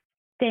ask,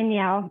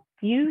 Danielle,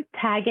 you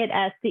tag it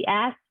as the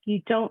ask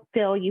you don't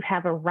feel you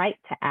have a right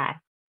to ask.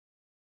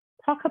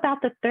 Talk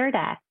about the third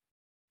ask.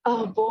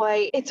 Oh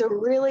boy, it's a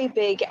really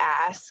big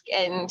ask.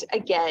 And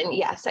again,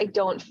 yes, I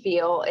don't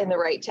feel in the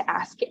right to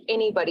ask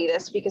anybody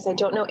this because I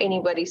don't know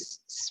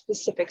anybody's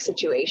specific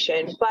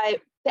situation.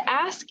 But the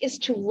ask is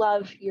to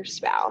love your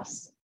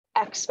spouse.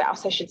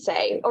 Ex-spouse, I should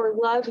say, or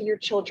love your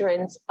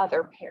children's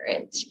other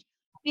parent.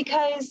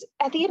 Because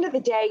at the end of the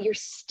day, you're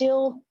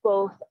still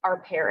both our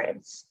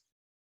parents.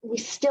 We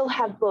still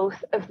have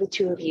both of the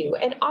two of you.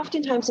 And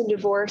oftentimes in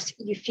divorce,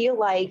 you feel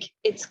like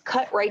it's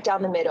cut right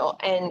down the middle.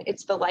 And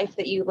it's the life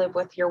that you live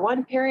with your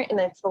one parent, and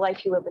it's the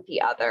life you live with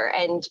the other.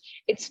 And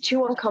it's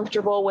too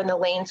uncomfortable when the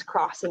lanes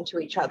cross into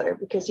each other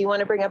because you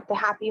want to bring up the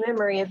happy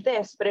memory of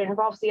this, but it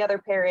involves the other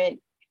parent.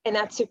 And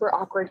that's super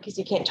awkward because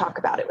you can't talk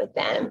about it with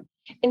them.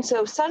 And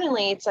so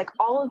suddenly it's like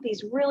all of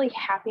these really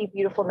happy,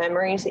 beautiful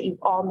memories that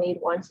you've all made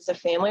once as a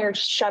family are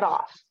just shut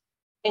off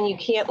and you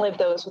can't live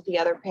those with the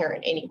other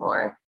parent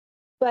anymore.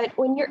 But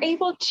when you're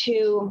able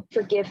to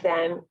forgive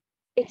them,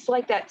 it's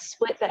like that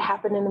split that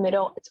happened in the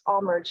middle. It's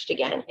all merged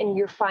again and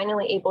you're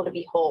finally able to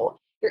be whole.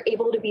 You're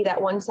able to be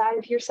that one side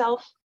of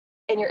yourself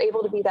and you're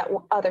able to be that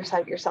other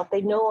side of yourself.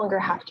 They no longer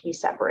have to be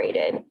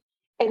separated.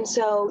 And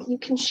so you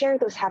can share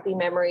those happy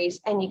memories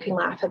and you can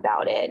laugh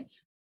about it.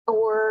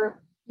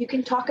 Or you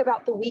can talk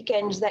about the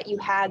weekends that you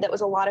had that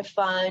was a lot of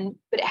fun,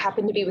 but it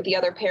happened to be with the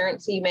other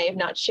parent. So you may have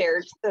not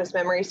shared those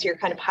memories. So you're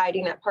kind of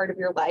hiding that part of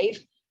your life.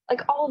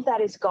 Like all of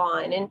that is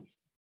gone.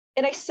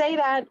 And I say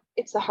that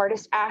it's the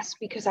hardest ask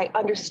because I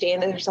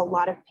understand that there's a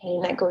lot of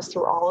pain that goes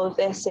through all of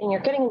this and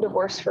you're getting a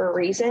divorce for a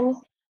reason,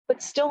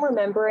 but still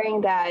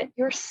remembering that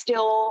you're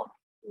still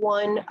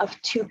one of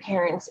two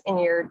parents in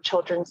your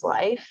children's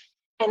life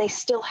and they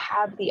still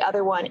have the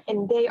other one.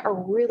 And they are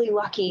really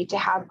lucky to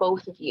have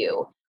both of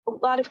you. A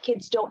lot of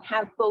kids don't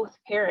have both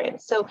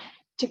parents. So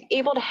to be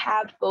able to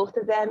have both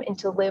of them and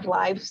to live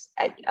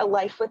a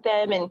life with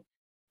them and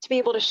to be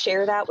able to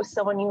share that with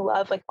someone you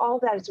love, like all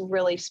of that is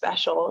really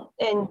special.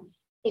 And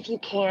if you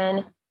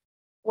can,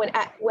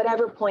 at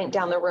whatever point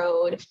down the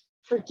road,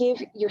 forgive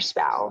your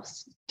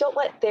spouse. Don't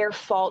let their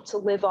faults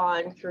live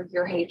on through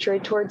your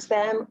hatred towards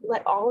them.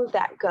 Let all of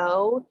that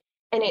go.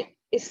 And it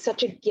is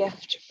such a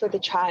gift for the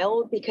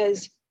child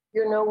because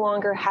you're no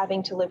longer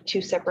having to live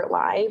two separate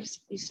lives.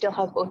 You still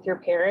have both your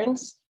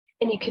parents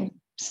and you can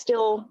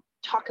still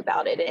talk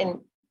about it and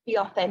be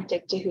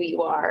authentic to who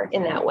you are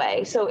in that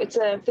way. So it's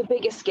the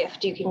biggest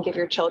gift you can give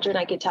your children.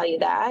 I could tell you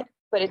that,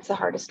 but it's the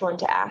hardest one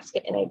to ask.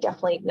 And I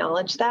definitely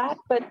acknowledge that,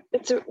 but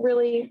it's a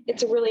really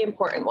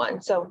important one.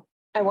 So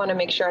I want to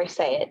make sure I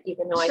say it,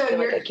 even though I feel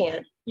like I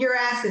can't. your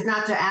ask is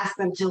not to ask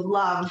them to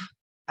love.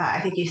 I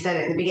think you said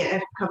it in the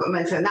beginning, a couple of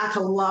minutes ago, not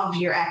to love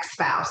your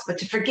ex-spouse, but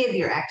to forgive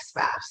your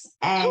ex-spouse.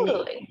 And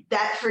Totally.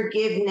 that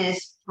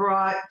forgiveness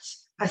brought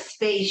a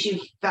space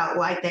you felt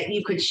like that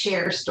you could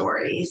share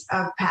stories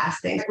of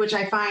past things, which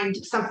I find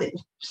it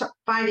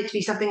to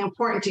be something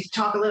important to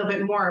talk a little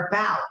bit more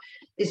about,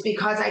 is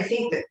because I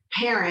think that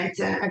parents,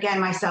 and again,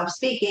 myself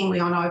speaking,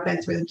 we all know I've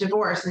been through the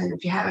divorce. And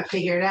if you haven't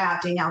figured it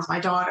out, Danielle's my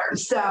daughter.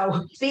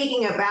 So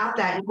speaking about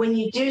that, when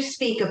you do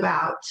speak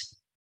about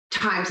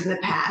times in the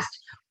past,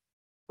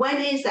 when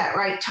is that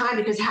right time?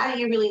 Because how do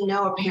you really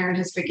know a parent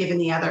has forgiven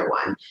the other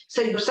one?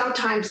 So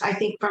sometimes I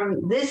think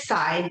from this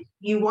side,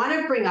 you want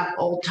to bring up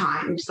old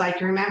times,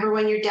 like remember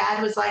when your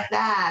dad was like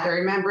that, or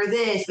remember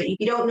this, but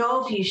you don't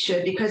know if you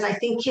should, because I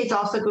think kids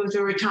also go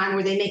through a time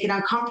where they make it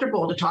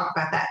uncomfortable to talk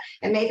about that.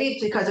 And maybe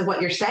it's because of what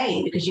you're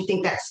saying, because you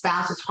think that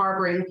spouse is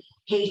harboring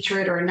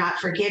hatred or not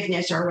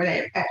forgiveness or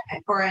whatever,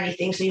 or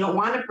anything. So you don't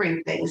want to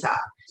bring things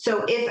up.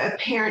 So if a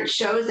parent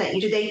shows that,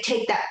 do they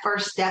take that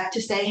first step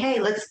to say, hey,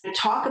 let's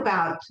talk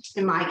about,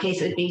 in my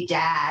case, it would be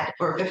dad,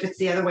 or if it's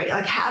the other way,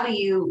 like how do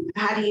you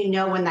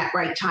know when that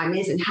right time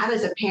is? And how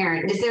does a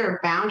parent, is there a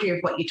boundary of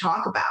what you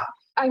talk about?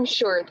 I'm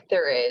sure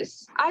there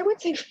is. I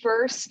would say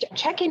first,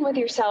 check in with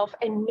yourself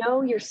and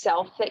know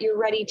yourself that you're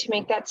ready to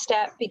make that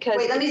step. Because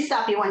wait, let me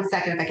stop you 1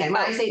 second if I can.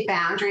 When I say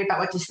boundary about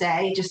what to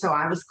say, just so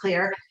I was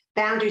clear,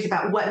 boundaries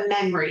about what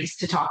memories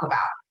to talk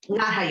about,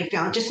 not how you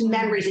feel, just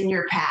memories in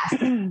your past.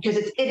 Because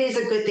it is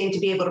a good thing to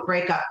be able to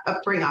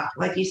bring up,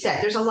 like you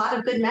said, there's a lot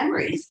of good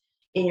memories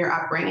in your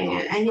upbringing,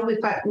 and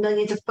we've got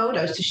millions of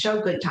photos to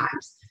show good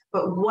times.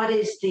 But what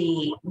is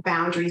the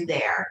boundary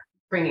there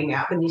bringing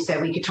up? And you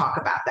said we could talk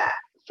about that.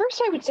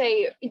 First, I would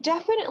say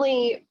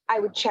definitely I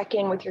would check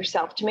in with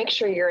yourself to make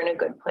sure you're in a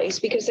good place,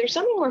 because there's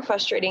something more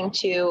frustrating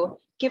to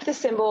give the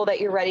symbol that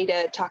you're ready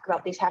to talk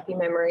about these happy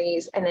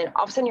memories, and then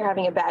all of a sudden you're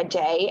having a bad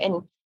day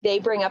and they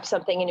bring up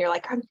something and you're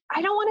like,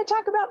 I don't want to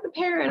talk about the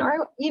parent,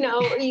 or,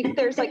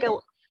 there's like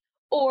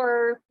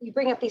or you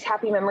bring up these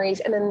happy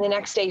memories and then the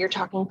next day you're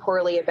talking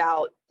poorly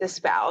about the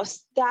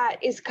spouse. That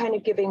is kind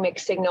of giving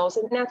mixed signals.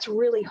 And that's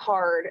really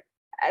hard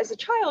as a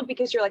child,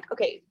 because you're like,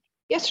 okay,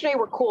 yesterday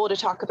we're cool to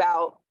talk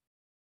about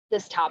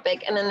this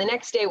topic, and then the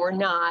next day we're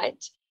not.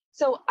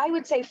 So I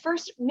would say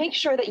first, make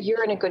sure that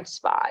you're in a good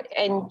spot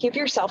and give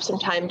yourself some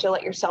time to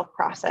let yourself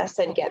process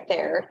and get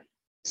there.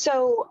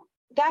 So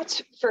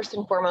that's first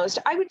and foremost.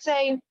 I would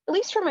say, at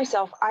least for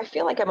myself, I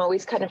feel like I'm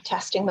always kind of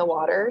testing the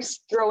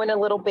waters, throw in a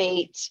little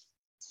bait,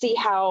 see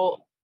how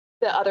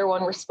the other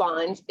one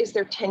responds. Is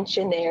there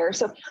tension there?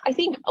 So I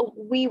think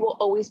we will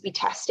always be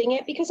testing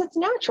it, because it's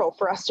natural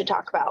for us to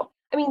talk about.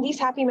 I mean, these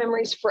happy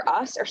memories for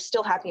us are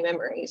still happy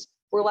memories.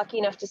 We're lucky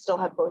enough to still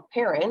have both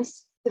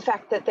parents. The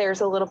fact that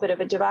there's a little bit of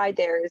a divide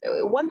there is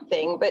one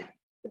thing, but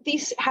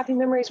these happy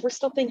memories, we're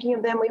still thinking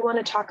of them. We want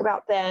to talk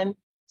about them.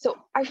 So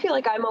I feel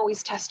like I'm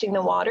always testing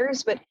the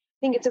waters, but I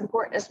think it's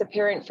important as the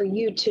parent for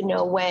you to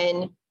know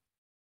when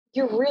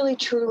you're really,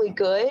 truly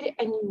good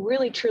and you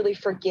really, truly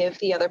forgive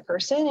the other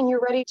person and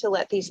you're ready to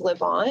let these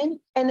live on.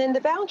 And then the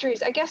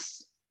boundaries, I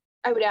guess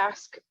I would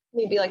ask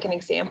maybe like an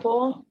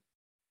example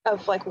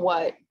of like,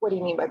 what do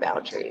you mean by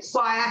boundaries?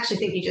 Well, I actually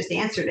think you just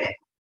answered it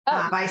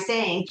by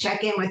saying,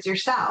 check in with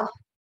yourself,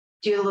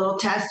 do a little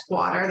test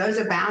water. Those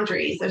are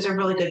boundaries. Those are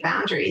really good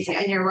boundaries.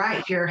 And you're right.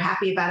 If you're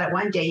happy about it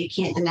one day, you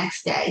can't the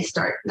next day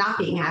start not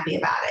being happy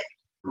about it.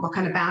 What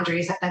kind of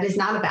boundaries? That is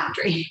not a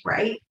boundary,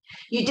 right?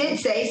 You did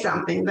say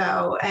something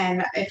though,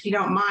 and if you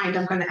don't mind,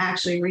 I'm going to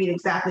actually read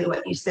exactly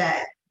what you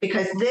said,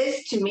 because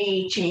this to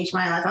me changed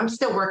my life. I'm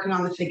still working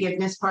on the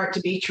forgiveness part,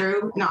 to be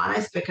true and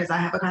honest, because I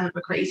have a kind of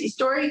a crazy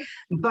story,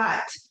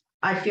 but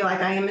I feel like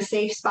I am a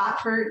safe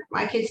spot for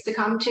my kids to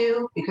come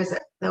to, because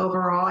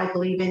overall I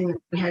believe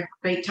we had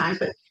great times.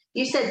 But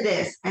you said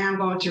this, and I'm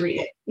going to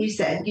read it. You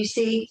said, you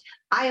see,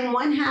 I am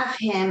one half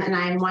him and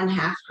I am one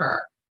half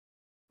her.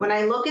 When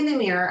I look in the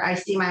mirror, I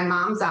see my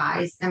mom's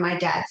eyes and my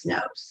dad's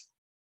nose.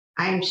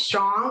 I am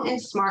strong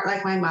and smart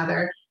like my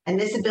mother, and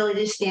this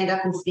ability to stand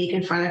up and speak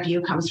in front of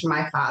you comes from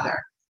my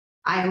father.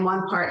 I am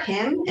one part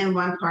him and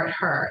one part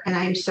her, and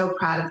I am so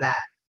proud of that.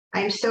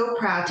 I am so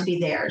proud to be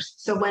theirs.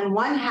 So when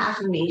one half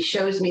of me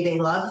shows me they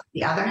love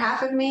the other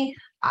half of me,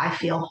 I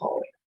feel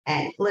whole.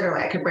 And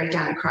literally, I could break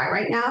down and cry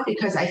right now,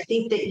 because I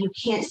think that you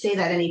can't say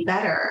that any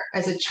better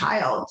as a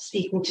child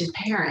speaking to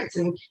parents.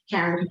 And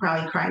Karen could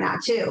probably cry now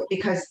too,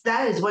 because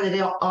that is what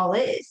it all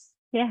is.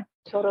 Yeah,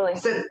 totally.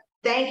 So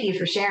thank you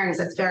for sharing this.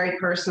 That's very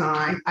personal.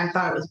 I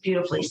thought it was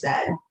beautifully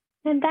said.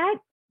 And that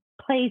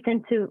plays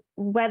into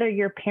whether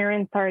your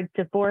parents are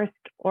divorced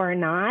or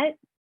not.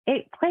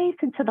 It plays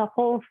into the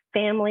whole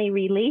family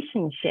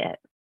relationship,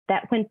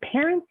 that when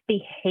parents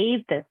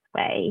behave this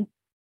way,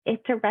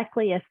 it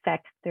directly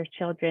affects their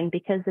children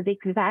because of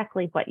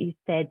exactly what you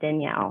said,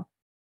 Danielle.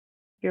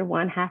 You're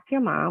one half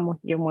your mom,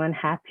 you're one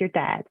half your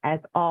dad, as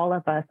all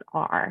of us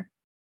are.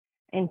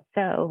 And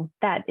so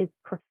that is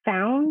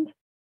profound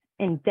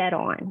and dead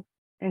on.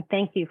 And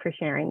thank you for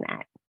sharing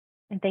that.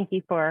 And thank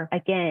you for,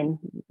 again,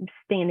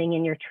 standing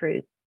in your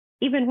truth.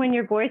 Even when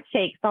your voice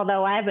shakes,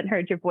 although I haven't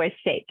heard your voice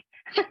shake.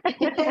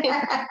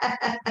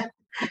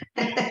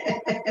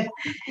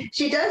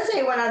 She does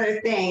say one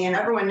other thing, and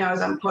everyone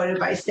knows I'm quoted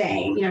by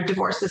saying,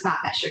 divorce does not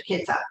mess your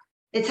kids up.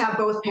 It's how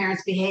both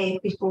parents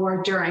behave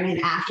before, during,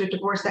 and after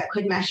divorce that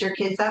could mess your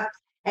kids up.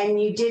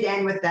 And you did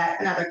end with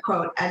that another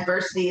quote: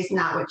 adversity is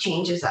not what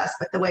changes us,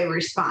 but the way we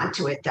respond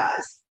to it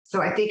does.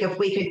 So I think if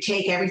we could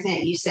take everything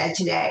that you said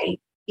today,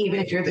 even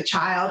if you're the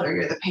child or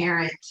you're the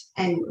parent,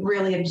 and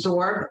really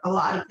absorb a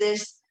lot of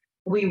this,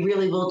 we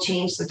really will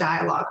change the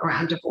dialogue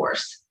around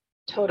divorce.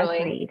 Totally.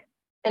 Agreed.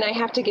 And I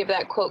have to give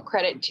that quote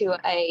credit to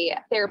a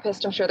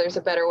therapist. I'm sure there's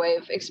a better way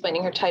of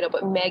explaining her title,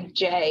 but Meg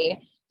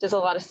Jay does a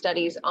lot of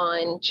studies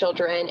on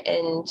children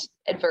and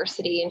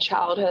adversity in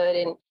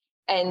childhood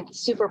and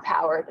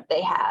superpower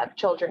that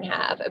children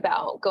have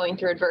about going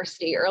through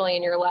adversity early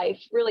in your life.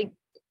 Really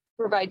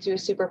provides you a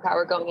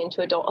superpower going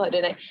into adulthood.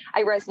 And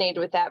I resonated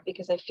with that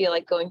because I feel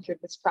like going through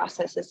this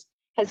process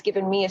has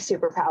given me a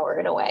superpower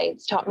in a way.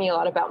 It's taught me a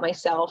lot about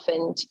myself.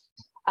 And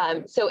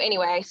so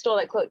anyway, I stole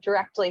that quote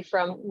directly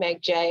from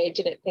Meg Jay. I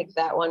didn't think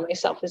that one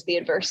myself as the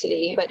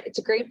adversity, but it's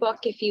a great book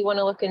if you want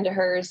to look into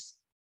hers.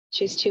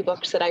 She's 2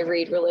 books that I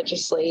read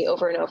religiously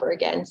over and over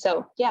again.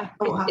 So yeah,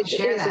 it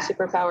is a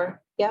superpower.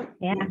 Yeah.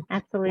 Yeah,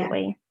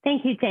 absolutely. Yeah.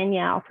 Thank you,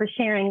 Danielle, for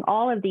sharing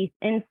all of these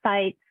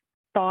insights,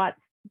 thoughts,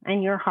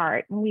 and your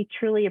heart. We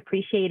truly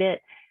appreciate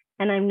it.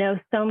 And I know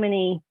so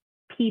many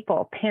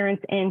people,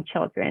 parents and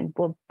children,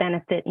 will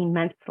benefit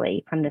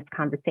immensely from this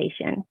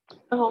conversation.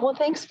 Oh, well,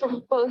 thanks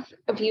for both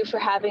of you for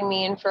having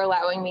me and for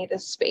allowing me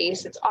this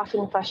space. It's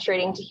often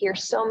frustrating to hear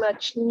so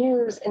much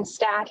news and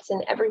stats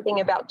and everything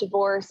about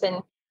divorce.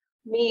 And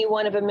me,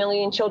 one of a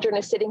million children,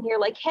 is sitting here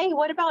like, hey,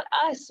 what about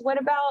us?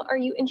 Are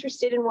you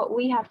interested in what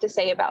we have to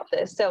say about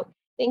this? So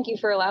thank you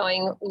for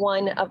allowing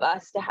one of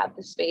us to have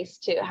the space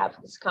to have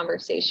this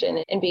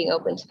conversation and being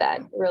open to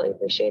that. Really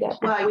appreciate it.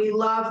 Well, we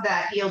love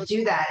that you'll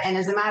do that. And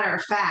as a matter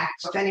of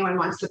fact, if anyone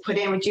wants to put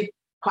in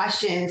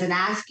questions and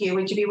ask you,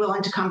 would you be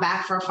willing to come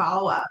back for a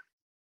follow-up?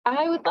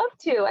 I would love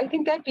to. I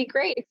think that'd be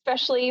great,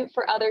 especially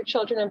for other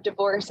children of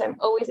divorce. I'm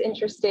always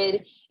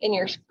interested in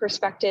your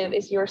perspective.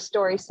 Is your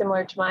story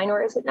similar to mine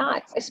or is it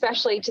not?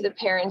 Especially to the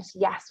parents,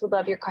 yes, would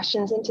love your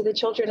questions, and to the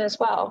children as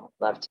well.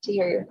 Love to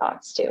hear your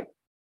thoughts too.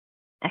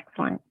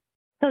 Excellent.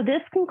 So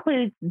this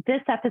concludes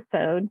this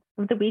episode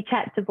of the We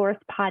Chat Divorce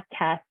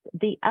podcast,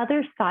 The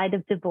Other Side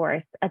of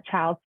Divorce, A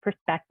Child's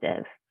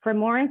Perspective. For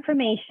more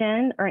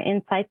information or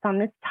insights on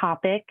this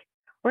topic,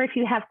 or if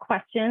you have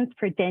questions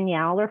for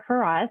Danielle or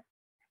for us,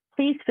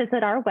 please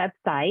visit our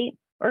website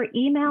or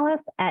email us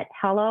at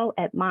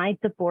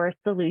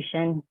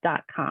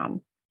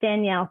hello@mydivorcesolution.com.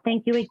 Danielle,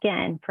 thank you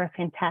again for a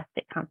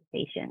fantastic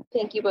conversation.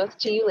 Thank you both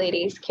to you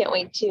ladies. Can't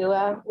wait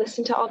to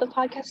listen to all the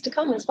podcasts to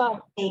come as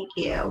well. Thank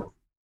you.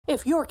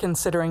 If you're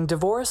considering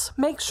divorce,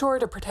 make sure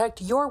to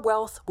protect your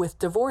wealth with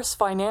divorce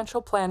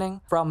financial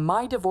planning from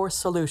My Divorce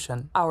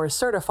Solution. Our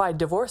certified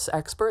divorce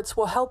experts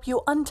will help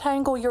you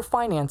untangle your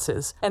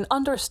finances and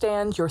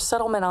understand your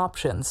settlement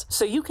options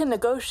so you can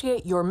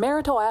negotiate your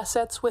marital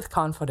assets with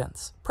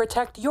confidence.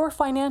 Protect your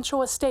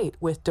financial estate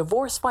with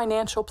divorce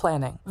financial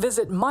planning.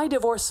 Visit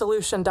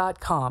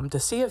mydivorcesolution.com to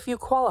see if you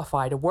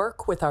qualify to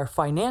work with our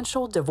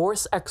financial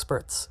divorce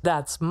experts.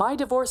 That's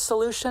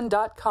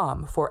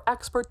mydivorcesolution.com for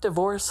expert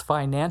divorce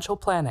financial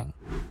planning.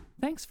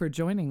 Thanks for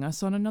joining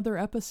us on another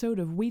episode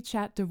of We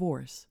Chat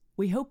Divorce.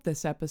 We hope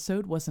this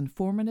episode was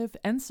informative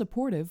and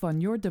supportive on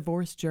your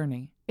divorce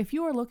journey. If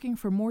you are looking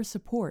for more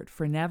support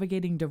for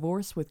navigating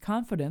divorce with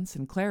confidence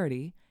and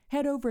clarity,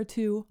 head over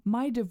to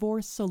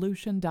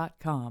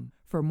mydivorcesolution.com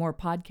for more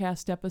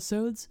podcast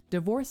episodes,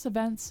 divorce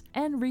events,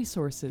 and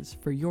resources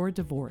for your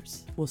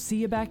divorce. We'll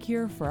see you back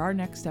here for our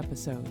next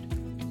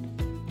episode.